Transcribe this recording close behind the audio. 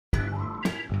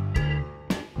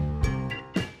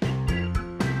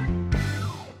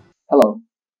Hello,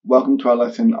 welcome to our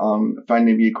lesson on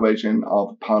finding the equation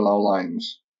of parallel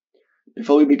lines.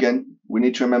 Before we begin, we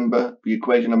need to remember the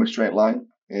equation of a straight line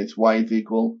is y is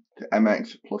equal to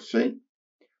mx plus c,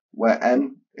 where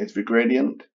m is the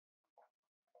gradient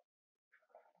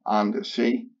and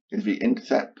c is the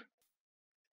intercept.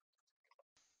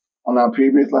 On our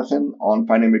previous lesson on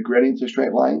finding the gradients of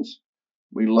straight lines,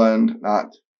 we learned that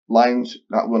lines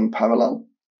that run parallel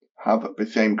have the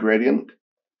same gradient.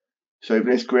 So if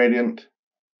this gradient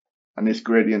and this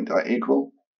gradient are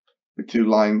equal, the two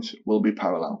lines will be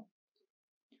parallel.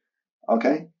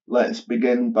 Okay, let's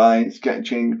begin by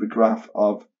sketching the graph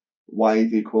of y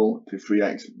is equal to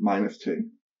 3x minus 2.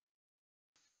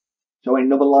 So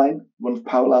another line runs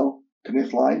parallel to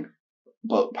this line,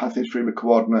 but passes through the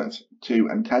coordinates 2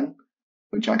 and 10,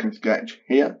 which I can sketch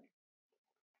here.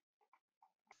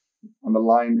 And the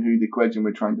line whose equation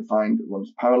we're trying to find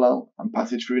runs parallel and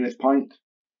passes through this point.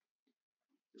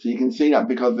 So you can see that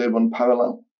because they run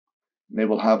parallel, they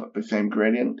will have the same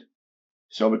gradient.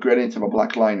 So the gradient of a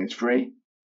black line is 3.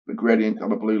 The gradient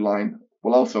of a blue line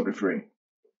will also be 3.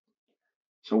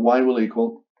 So y will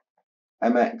equal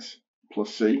mx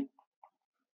plus c.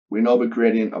 We know the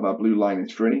gradient of our blue line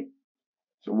is 3.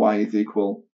 So y is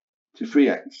equal to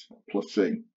 3x plus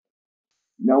c.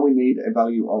 Now we need a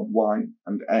value of y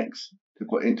and x to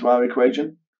put into our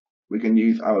equation. We can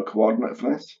use our coordinate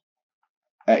for this.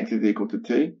 X is equal to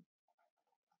 2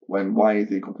 when y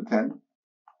is equal to 10.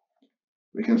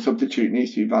 We can substitute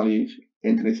these two values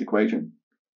into this equation.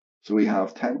 So we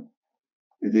have 10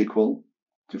 is equal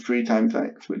to 3 times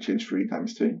x, which is 3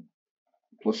 times 2,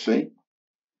 plus c.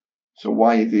 So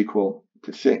y is equal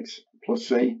to 6 plus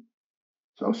c.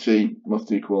 So c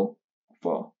must equal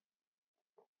 4.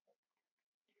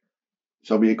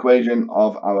 So the equation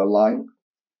of our line,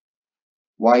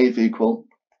 y is equal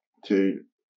to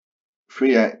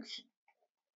 3x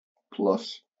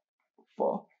plus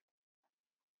 4.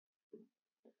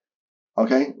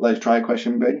 Okay, let's try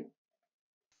question B.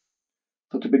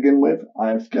 So to begin with,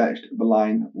 I have sketched the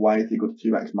line y is equal to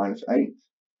 2x minus 8.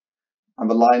 And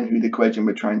the line whose equation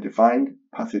we're trying to find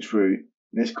passes through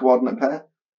this coordinate pair,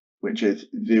 which is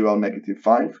 0, negative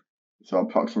 5, so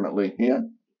approximately here.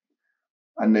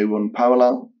 And they run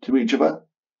parallel to each other.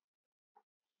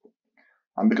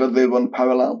 And because they run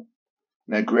parallel,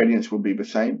 their gradients will be the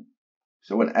same.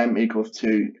 So when m equals 2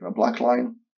 in a black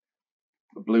line,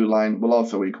 the blue line will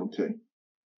also equal 2.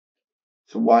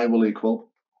 So y will equal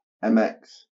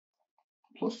mx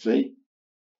plus c.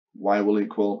 Y will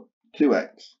equal 2x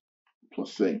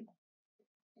plus c.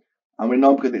 And we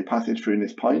know because it passes through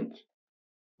this point,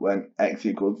 when x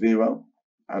equals 0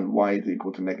 and y is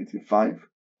equal to negative 5,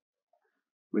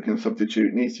 we can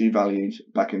substitute these two values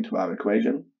back into our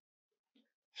equation.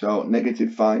 So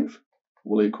negative 5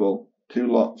 will equal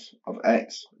 2 lots of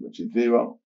x, which is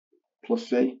 0, plus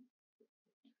c.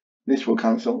 This will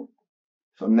cancel,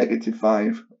 so negative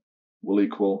 5 will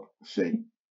equal c.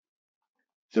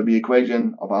 So the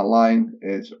equation of our line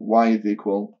is y is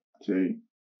equal to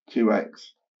 2x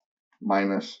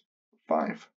minus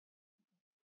 5.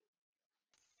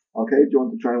 Okay, do you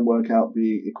want to try and work out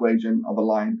the equation of a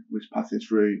line which passes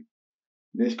through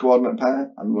this coordinate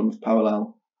pair and runs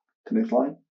parallel to this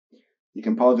line? You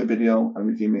can pause the video and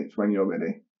resume it when you're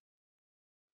ready.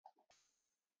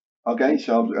 Okay,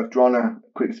 so I've drawn a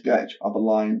quick sketch of a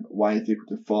line y is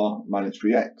equal to 4 minus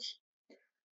 3x.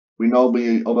 We know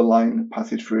the other line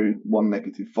passes through 1,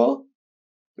 negative 4,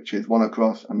 which is 1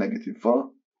 across and negative 4,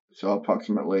 so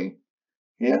approximately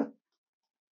here.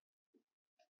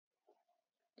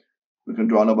 We can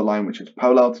draw another line which is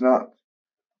parallel to that,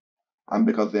 and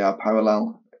because they are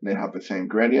parallel, they have the same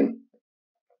gradient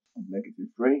of negative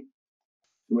 3.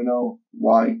 So we know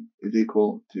y is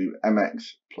equal to mx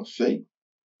plus c,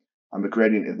 and the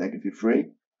gradient is negative 3.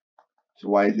 So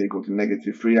y is equal to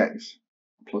negative 3x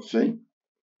plus c.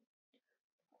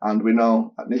 And we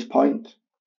know at this point,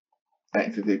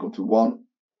 x is equal to 1,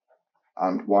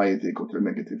 and y is equal to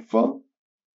negative 4.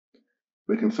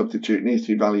 We can substitute these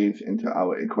two values into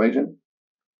our equation.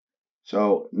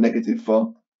 So negative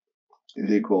 4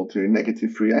 is equal to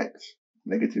negative 3x,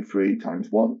 negative 3 times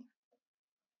 1,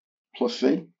 plus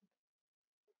c.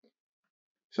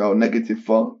 So negative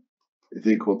 4 is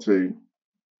equal to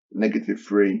negative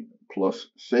 3 plus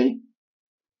c.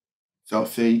 So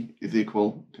c is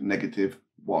equal to negative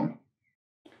 1.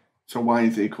 So y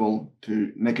is equal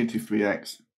to negative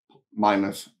 3x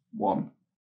minus 1.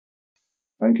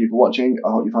 Thank you for watching.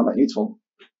 I hope you found that useful.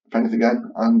 Thanks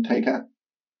again and take care.